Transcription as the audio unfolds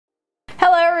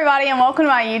everybody, and welcome to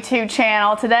my YouTube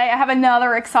channel. Today I have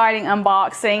another exciting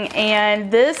unboxing,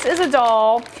 and this is a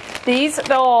doll. These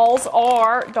dolls,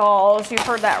 you've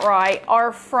heard that right,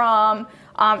 are from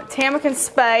Tamikan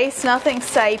Space, Nothing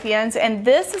Sapiens, and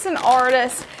this is an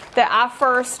artist that I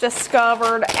first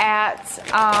discovered at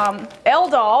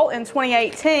L-Doll in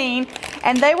 2018,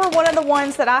 and they were one of the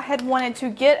ones that I had wanted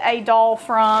to get a doll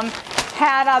from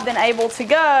had I been able to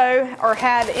go, or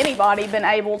had anybody been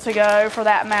able to go for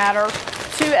that matter,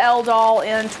 to L-Doll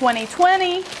in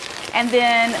 2020, and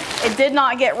then it did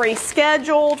not get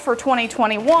rescheduled for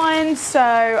 2021, so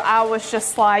I was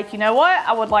just like, you know what,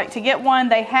 I would like to get one.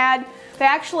 They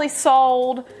actually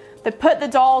sold, they put the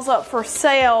dolls up for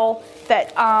sale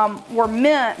that were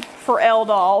meant for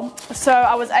L-Doll, so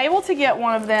I was able to get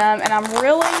one of them, and I'm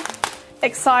really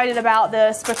excited about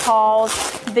this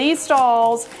because these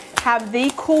dolls have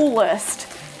the coolest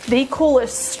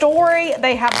story.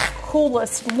 They have the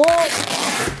coolest look.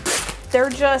 They're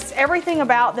just, everything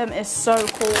about them is so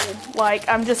cool. Like,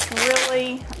 I'm just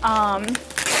really,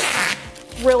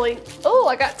 oh,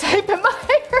 I got tape in my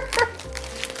hair.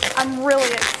 I'm really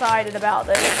excited about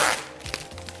this.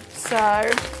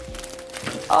 So,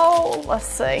 oh, let's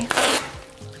see.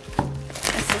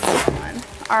 This is fun.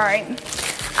 All right.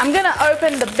 I'm gonna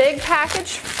open the big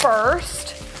package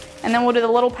first, and then we'll do the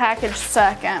little package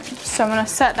second. So I'm gonna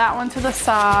set that one to the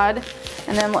side,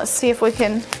 and then let's see if we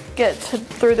can get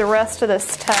through the rest of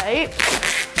this tape.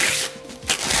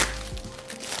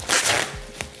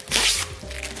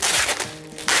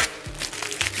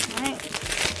 All right.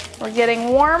 We're getting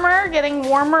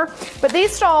warmer, but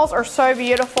these dolls are so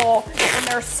beautiful, and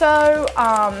they're so,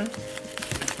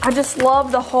 I just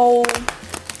love the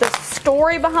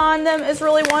story behind them is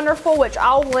really wonderful, which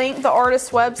I'll link the artist's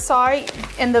website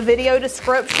in the video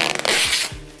description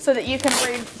so that you can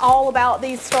read all about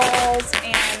these dolls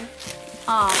and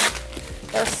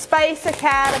their Space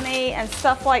Academy and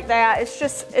stuff like that.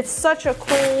 It's such a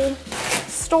cool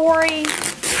story,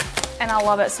 and I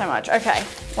love it so much. Okay,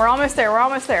 we're almost there.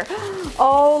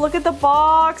 Oh, look at the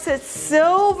box. It's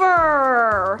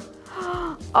silver.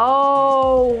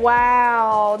 Oh,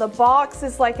 wow. The box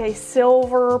is like a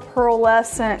silver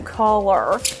pearlescent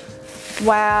color.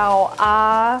 Wow,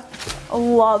 I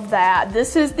love that.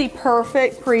 This is the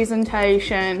perfect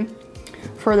presentation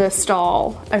for this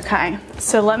doll. Okay,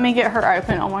 so let me get her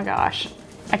open. Oh my gosh.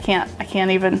 I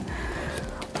can't even.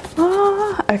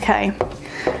 Okay.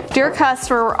 Dear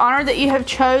customer, we're honored that you have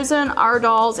chosen our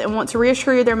dolls and want to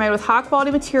reassure you they're made with high quality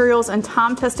materials and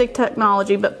time-tested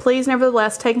technology, but please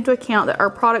nevertheless take into account that our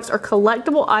products are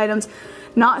collectible items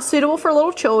not suitable for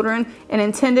little children and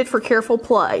intended for careful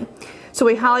play. So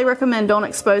we highly recommend don't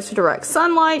expose to direct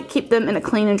sunlight, keep them in a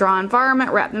clean and dry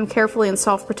environment, wrap them carefully in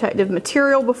soft protective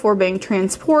material before being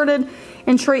transported,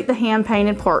 and treat the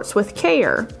hand-painted parts with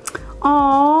care.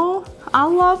 Oh, I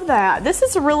love that. This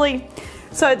is a really...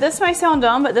 So this may sound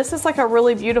dumb, but this is like a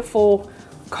really beautiful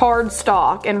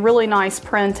cardstock and really nice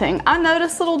printing. I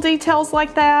notice little details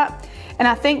like that, and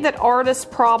I think that artists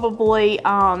probably,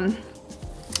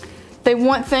 they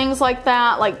want things like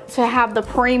that, like to have the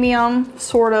premium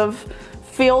sort of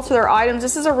feel to their items.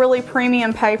 This is a really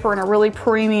premium paper and a really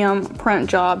premium print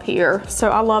job here, so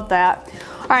I love that.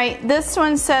 All right, this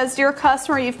one says, dear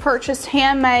customer, you've purchased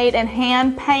handmade and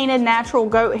hand-painted natural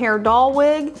goat hair doll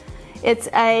wig. It's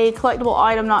a collectible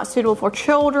item not suitable for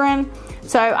children.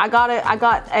 So I got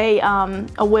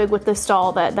a wig with this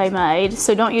doll that they made.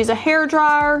 So don't use a hair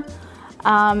dryer.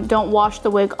 Don't wash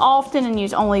the wig often and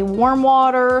use only warm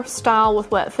water. Style with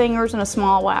wet fingers and a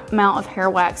small amount of hair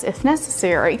wax if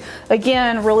necessary.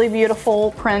 Again, really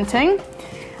beautiful printing.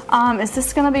 Is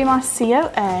this gonna be my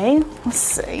COA? Let's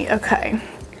see, okay.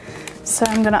 So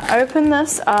I'm gonna open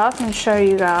this up and show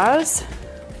you guys.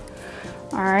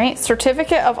 All right,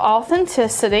 certificate of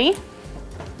authenticity.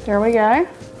 There we go.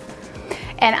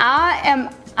 And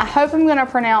I hope I'm gonna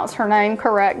pronounce her name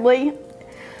correctly,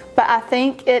 but I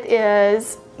think it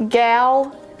is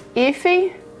Gal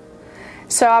Ify.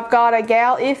 So I've got a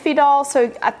Gal Ify doll,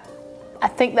 so I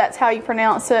think that's how you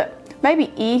pronounce it.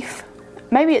 Maybe Eve,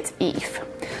 maybe it's Eve.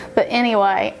 But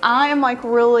anyway, I am like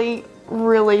really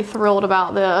thrilled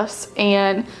about this.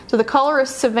 And so the color is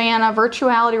Savannah,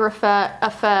 Virtuality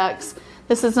Effects.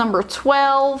 This is number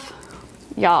 12.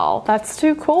 Y'all, that's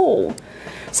too cool.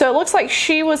 So it looks like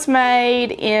she was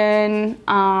made in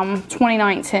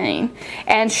 2019.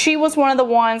 And she was one of the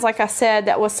ones, like I said,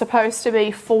 that was supposed to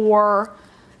be for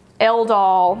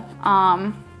L-Doll.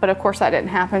 But of course that didn't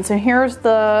happen. So here's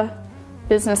the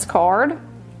business card.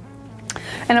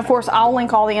 And of course I'll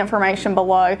link all the information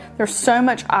below. There's so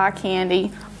much eye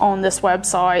candy on this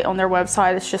website, on their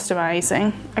website. It's just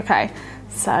amazing. Okay.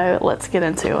 So let's get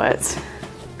into it.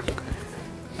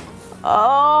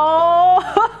 Oh,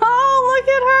 look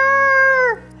at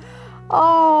her.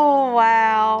 Oh,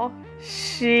 wow.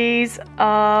 She's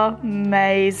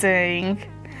amazing.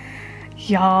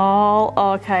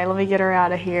 Y'all, okay, let me get her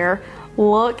out of here.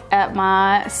 Look at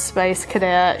my Space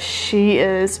Cadet. She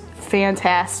is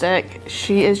fantastic.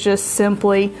 She is just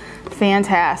simply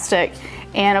fantastic.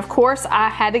 And of course, I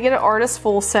had to get an artist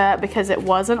full set because it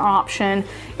was an option.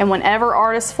 And whenever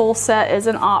artist full set is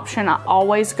an option, I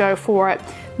always go for it.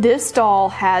 This doll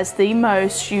has the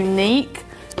most unique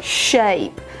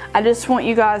shape. I just want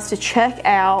you guys to check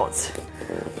out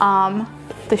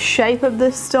the shape of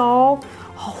this doll.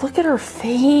 Oh, look at her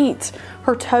feet.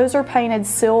 Her toes are painted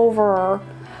silver.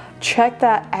 Check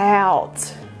that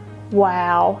out.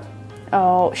 Wow.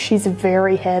 Oh, she's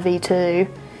very heavy too.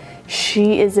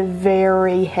 She is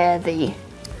very heavy.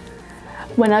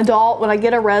 When I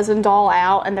get a resin doll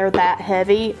out and they're that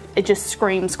heavy, it just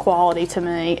screams quality to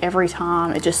me every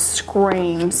time. It just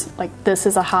screams like this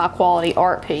is a high quality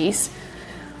art piece.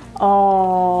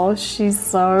 Oh, she's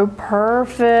so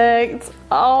perfect.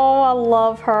 Oh, I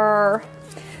love her.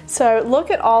 So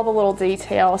look at all the little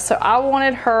details. So I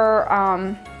wanted her,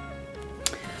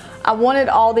 I wanted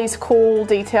all these cool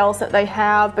details that they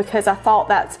have because I thought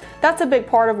that's a big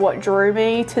part of what drew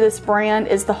me to this brand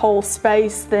is the whole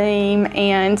space theme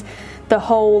and the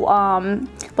whole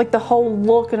like the whole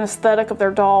look and aesthetic of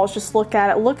their dolls. Just look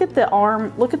at it. Look at the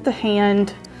arm, look at the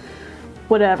hand,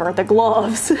 whatever, the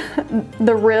gloves,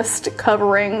 the wrist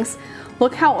coverings.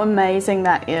 Look how amazing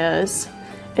that is.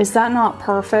 Is that not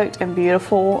perfect and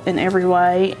beautiful in every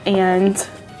way? And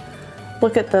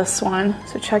look at this one.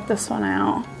 So check this one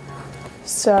out.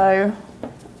 So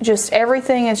just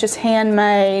everything is just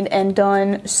handmade and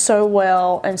done so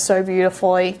well and so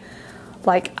beautifully.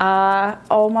 Like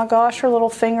oh my gosh, her little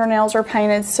fingernails are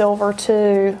painted silver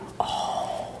too.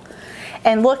 Oh,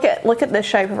 and look at the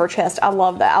shape of her chest. I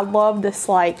love that. I love this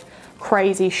like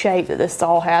crazy shape that this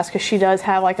doll has because she does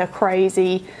have like a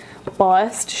crazy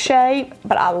bust shape,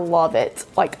 but I love it.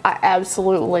 Like I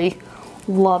absolutely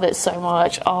love it so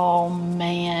much. Oh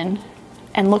man.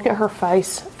 And look at her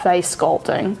face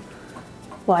sculpting.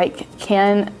 Like,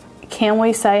 can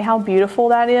we say how beautiful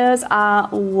that is? I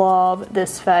love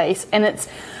this face. And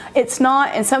it's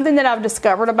not, and something that I've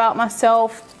discovered about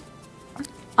myself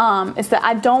is that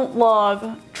I don't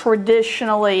love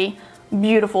traditionally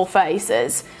beautiful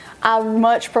faces. I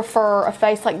much prefer a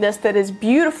face like this that is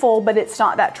beautiful, but it's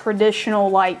not that traditional,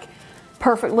 like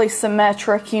perfectly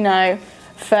symmetric, you know,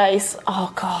 face.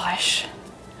 Oh gosh.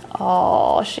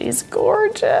 Oh, she's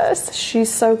gorgeous.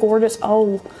 She's so gorgeous.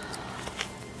 Oh,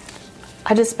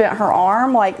 I just bent her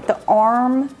arm. Like the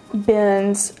arm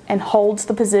bends and holds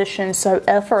the position so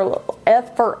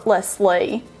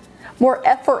effortlessly. More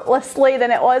effortlessly than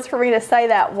it was for me to say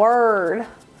that word.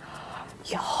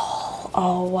 Y'all,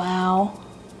 oh wow.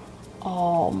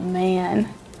 Oh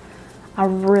man. I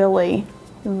really,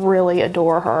 really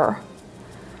adore her.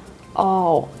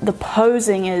 Oh, the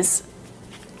posing is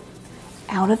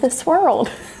out of this world.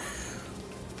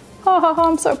 Oh,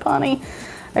 I'm so punny.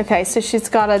 Okay, so she's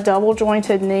got a double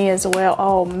jointed knee as well.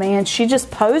 Oh man, she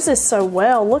just poses so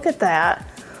well. Look at that.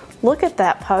 Look at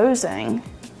that posing.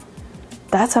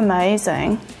 That's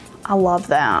amazing. I love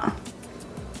that.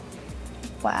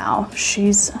 Wow,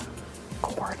 she's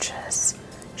gorgeous.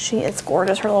 She is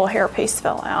gorgeous. Her little hairpiece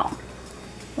fell out.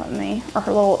 Or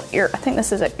her little ear, I think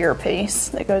this is an earpiece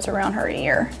that goes around her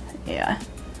ear. Yeah.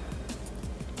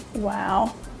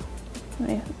 Wow.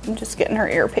 I'm just getting her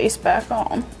earpiece back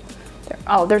on.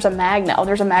 Oh, there's a magnet. Oh,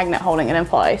 there's a magnet holding it in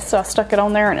place. So I stuck it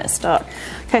on there and it stuck.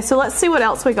 Okay, so let's see what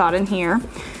else we got in here.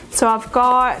 So I've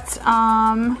got,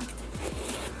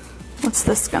 what's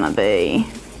this gonna be?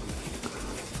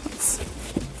 Let's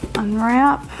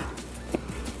unwrap.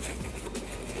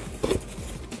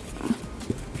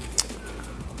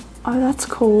 Oh, that's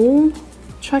cool.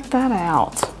 Check that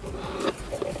out.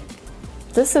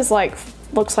 This is like,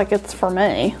 looks like it's for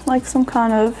me. Like some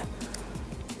kind of,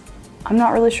 I'm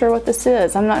not really sure what this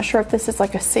is. I'm not sure if this is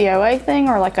like a COA thing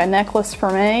or like a necklace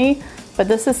for me, but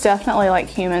this is definitely like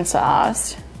human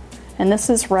sized. And this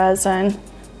is resin.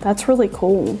 That's really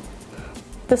cool.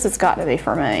 This has got to be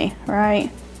for me,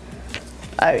 right?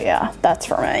 Oh yeah, that's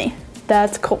for me.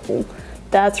 That's cool.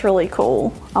 That's really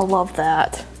cool. I love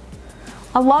that.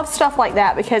 I love stuff like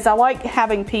that because I like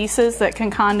having pieces that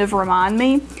can kind of remind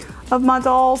me of my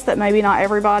dolls that maybe not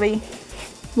everybody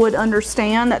would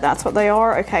understand that that's what they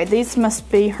are. Okay, these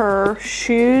must be her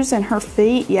shoes and her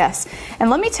feet. Yes. And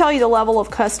let me tell you the level of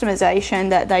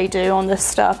customization that they do on this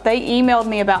stuff. They emailed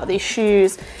me about these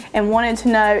shoes and wanted to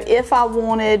know if I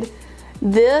wanted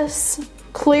this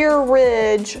clear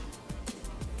ridge.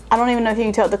 I don't even know if you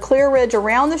can tell the clear ridge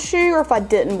around the shoe or if I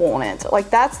didn't want it. Like,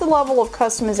 that's the level of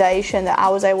customization that I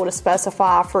was able to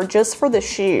specify for just for the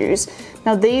shoes.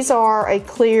 Now these are a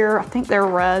clear, I think they're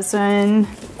resin.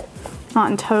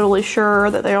 Not totally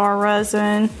sure that they are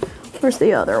resin. Where's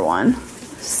the other one?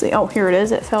 Let's see, oh, here it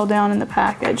is. It fell down in the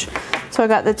package. So I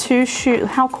got the two shoes.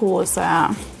 How cool is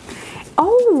that?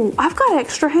 Oh, I've got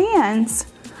extra hands.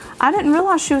 I didn't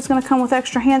realize she was gonna come with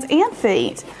extra hands and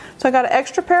feet. So I got an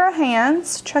extra pair of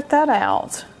hands. Check that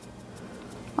out.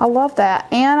 I love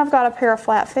that. And I've got a pair of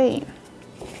flat feet.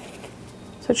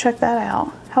 So check that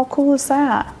out. How cool is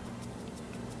that?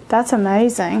 That's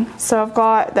amazing. So I've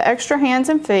got the extra hands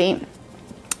and feet.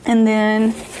 And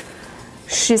then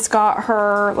she's got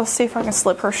her, let's see if I can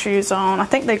slip her shoes on. I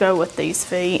think they go with these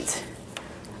feet.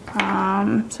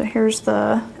 So here's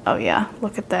the, oh yeah,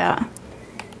 look at that.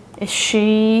 Is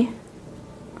she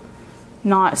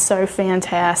not so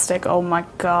fantastic? Oh my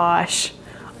gosh.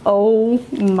 Oh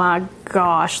my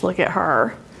gosh, look at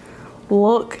her.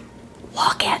 Look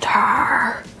at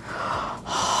her. Oh,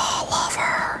 I love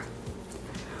her.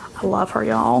 I love her,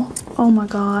 y'all. Oh my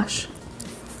gosh.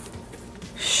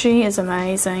 She is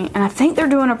amazing. And I think they're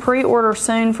doing a pre-order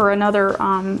soon for another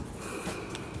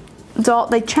doll.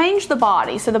 They changed the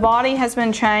body. So the body has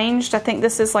been changed. I think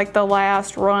this is like the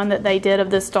last run that they did of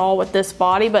this doll with this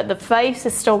body, but the face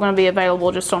is still going to be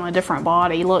available just on a different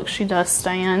body. Look, she does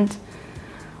stand.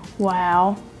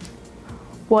 Wow.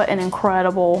 What an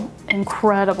incredible,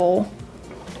 incredible,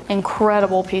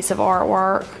 incredible piece of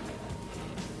artwork.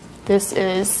 This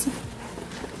is,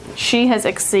 she has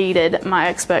exceeded my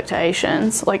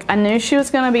expectations. Like, I knew she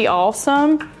was going to be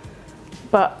awesome,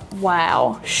 but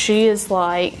wow, she is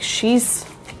like, she's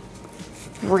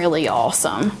really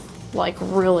awesome. Like,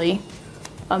 really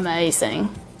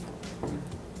amazing.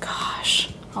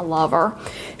 Gosh, I love her.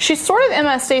 She's sort of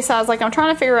MSD size. Like, I'm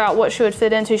trying to figure out what she would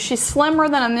fit into. She's slimmer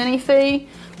than a minifee,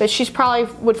 but she's probably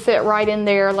would fit right in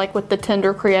there, like with the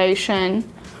Tender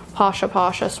Creation,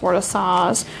 Pasha sort of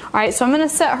size. All right, so I'm gonna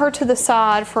set her to the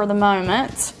side for the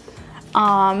moment.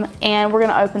 And we're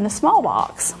gonna open the small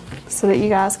box so that you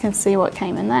guys can see what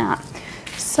came in that.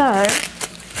 So, let's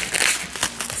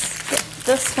get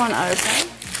this one open.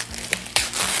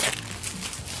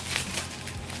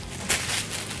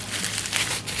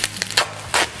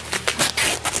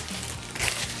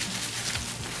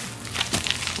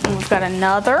 And we've got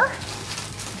another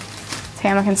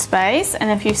Tamikan Space,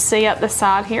 and if you see up the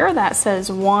side here, that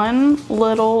says One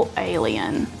Little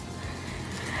Alien.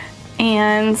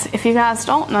 And if you guys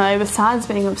don't know, besides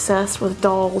being obsessed with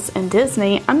dolls and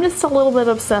Disney, I'm just a little bit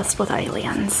obsessed with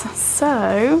aliens.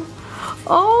 So,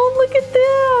 oh, look at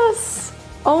this.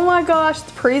 Oh my gosh,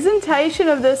 the presentation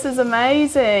of this is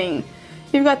amazing.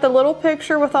 You've got the little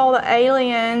picture with all the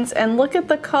aliens, and look at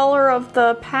the color of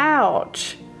the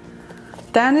pouch.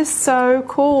 That is so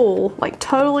cool. Like,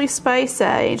 totally space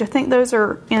age. I think those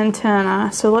are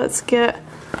antennae. So let's get,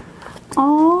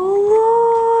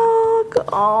 oh look,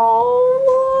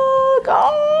 oh look,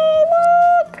 oh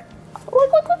look.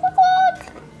 Look.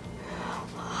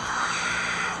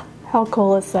 How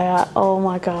cool is that? Oh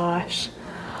my gosh.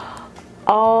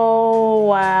 Oh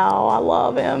wow, I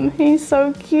love him. He's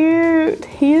so cute.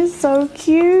 He is so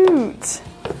cute.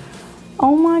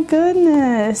 Oh my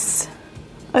goodness.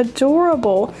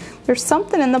 Adorable. There's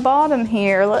something in the bottom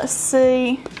here. Let's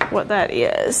see what that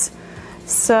is.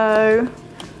 So,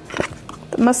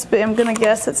 it must be, I'm gonna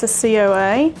guess it's a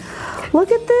COA.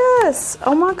 Look at this.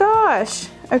 Oh my gosh.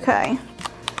 Okay.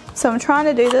 So I'm trying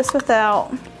to do this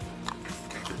without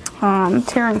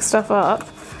tearing stuff up.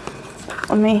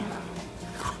 Let me.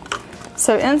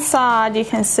 So inside you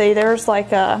can see there's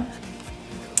like a,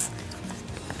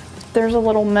 there's a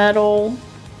little metal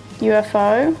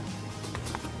UFO.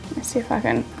 Let me see if I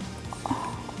can,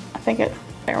 I think it,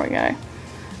 there we go.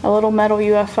 A little metal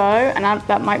UFO, and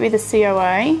that might be the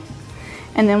COA.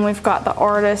 And then we've got the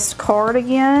artist card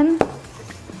again.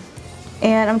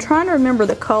 And I'm trying to remember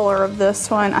the color of this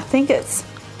one. I think it's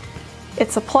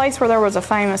a place where there was a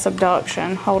famous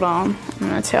abduction. Hold on, I'm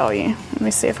gonna tell you. Let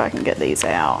me see if I can get these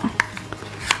out.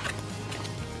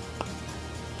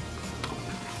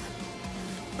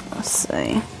 Let's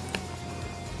see.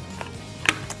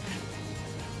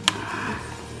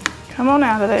 Come on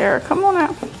out of there. Come on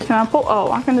out. Can I pull?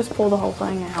 Oh, I can just pull the whole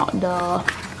thing out. Duh.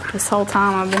 This whole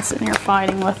time I've been sitting here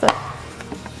fighting with it.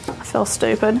 I feel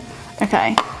stupid.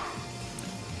 Okay.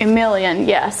 Emilian.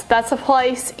 Yes. That's a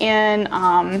place in,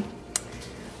 I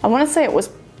want to say it was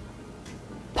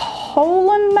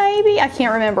Poland maybe? I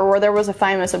can't remember, where there was a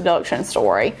famous abduction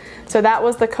story. So that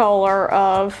was the color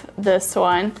of this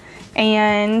one.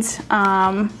 And,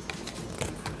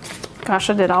 Gosh,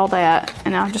 I did all that,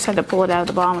 and I just had to pull it out of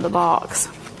the bottom of the box.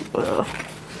 Ugh.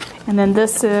 And then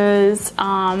this is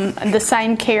the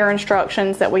same care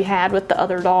instructions that we had with the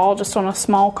other doll, just on a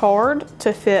small card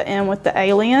to fit in with the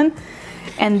alien.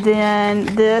 And then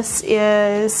this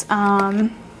is,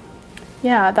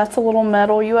 yeah, that's a little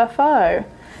metal UFO.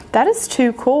 That is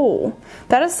too cool.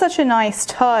 That is such a nice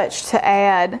touch to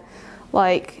add.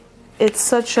 Like, it's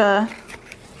such a,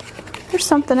 there's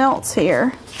something else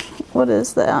here. What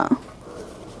is that?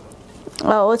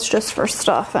 Oh, it's just for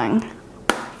stuffing.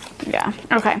 Yeah,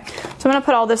 okay. So I'm gonna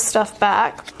put all this stuff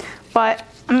back, but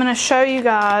I'm gonna show you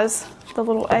guys the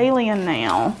little alien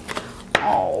now.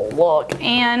 Oh, look,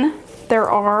 and there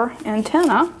are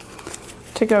antennae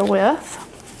to go with.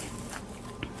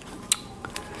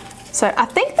 So I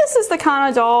think this is the kind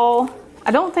of doll, I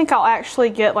don't think I'll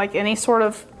actually get like any sort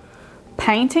of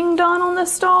painting done on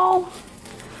this doll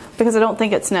because I don't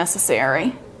think it's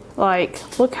necessary.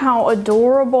 Like, look how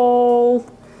adorable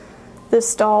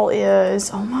this doll is.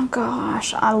 Oh my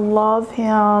gosh, I love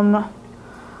him.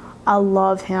 I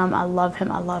love him, I love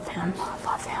him, I love him, I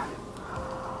love him.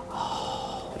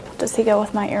 Oh, does he go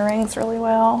with my earrings really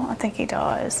well? I think he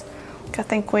does. I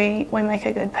think we make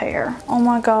a good pair. Oh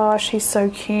my gosh, he's so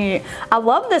cute. I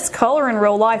love this color in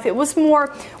real life. It was more,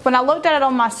 when I looked at it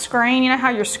on my screen, you know how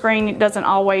your screen doesn't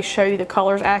always show you the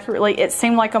colors accurately? It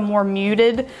seemed like a more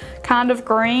muted kind of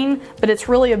green, but it's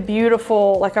really a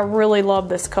beautiful, like I really love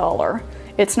this color.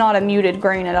 It's not a muted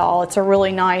green at all. It's a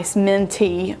really nice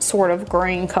minty sort of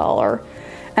green color.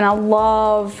 And I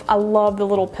love the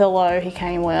little pillow he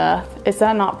came with. Is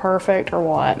that not perfect or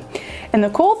what? And the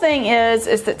cool thing is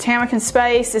that Tamikan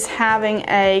Space is having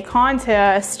a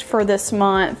contest for this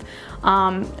month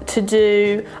to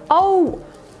do, oh,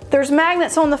 there's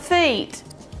magnets on the feet.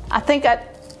 I think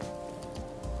that's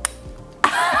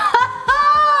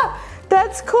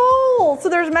cool. So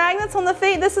there's magnets on the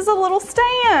feet. This is a little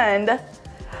stand.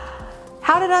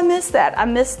 How did I miss that? I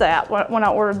missed that when I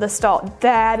ordered this doll.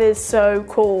 That is so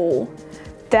cool.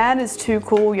 That is too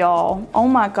cool, y'all. Oh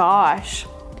my gosh.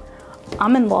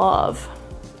 I'm in love.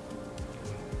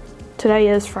 Today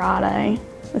is Friday.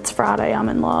 It's Friday, I'm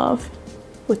in love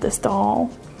with this doll.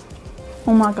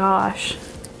 Oh my gosh.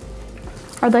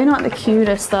 Are they not the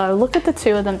cutest though? Look at the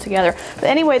two of them together. But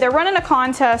anyway, they're running a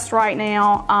contest right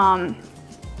now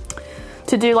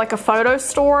to do like a photo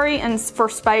story and for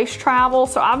space travel.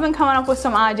 So I've been coming up with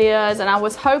some ideas, and I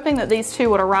was hoping that these two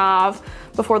would arrive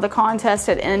before the contest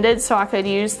had ended so I could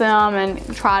use them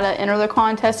and try to enter the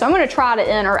contest. So I'm gonna try to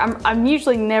enter. I'm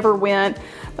usually never win.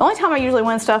 The only time I usually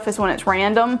win stuff is when it's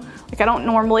random. Like I don't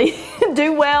normally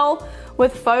do well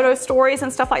with photo stories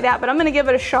and stuff like that, but I'm gonna give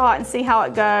it a shot and see how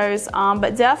it goes.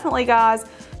 But definitely guys,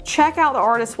 check out the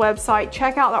artist's website,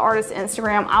 check out the artist's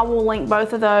Instagram. I will link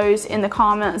both of those in the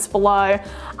comments below.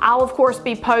 I'll of course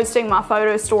be posting my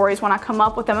photo stories when I come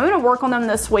up with them. I'm gonna work on them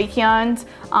this weekend,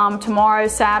 tomorrow,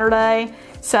 Saturday.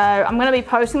 So I'm gonna be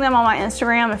posting them on my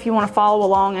Instagram if you wanna follow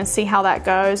along and see how that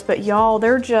goes. But y'all,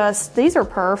 they're just, these are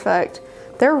perfect.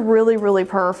 They're really, really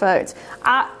perfect.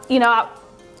 I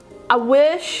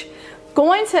wish,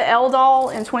 going to L-Doll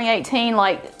in 2018,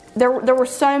 like, there were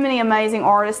so many amazing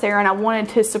artists there, and I wanted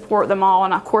to support them all,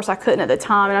 and of course I couldn't at the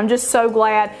time, and I'm just so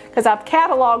glad because I've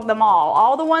cataloged them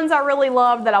all the ones I really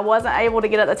loved that I wasn't able to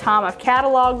get at the time. I've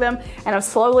cataloged them, and I've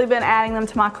slowly been adding them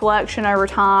to my collection over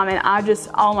time, and I just,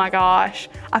 oh my gosh,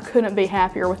 I couldn't be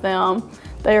happier with them.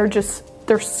 They're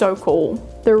so cool.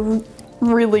 They're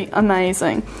really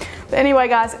amazing. But anyway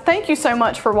guys, thank you so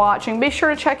much for watching. Be sure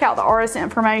to check out the artist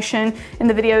information in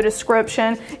the video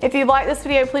description. If you like this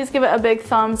video, please give it a big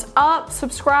thumbs up.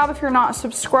 Subscribe if you're not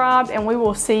subscribed, and we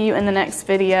will see you in the next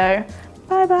video.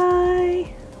 Bye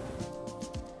bye.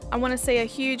 I want to say a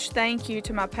huge thank you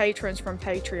to my patrons from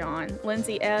Patreon: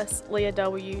 Lindsay S., Leah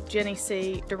W., Jenny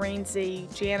C., Doreen Z.,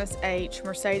 Janice H.,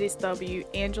 Mercedes W.,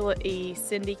 Angela E.,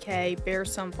 Cindy K., Bear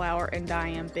Sunflower, and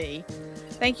Diane B.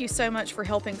 Thank you so much for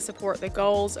helping support the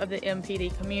goals of the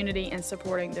MPD community and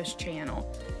supporting this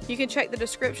channel. You can check the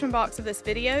description box of this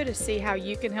video to see how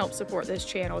you can help support this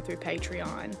channel through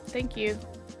Patreon. Thank you.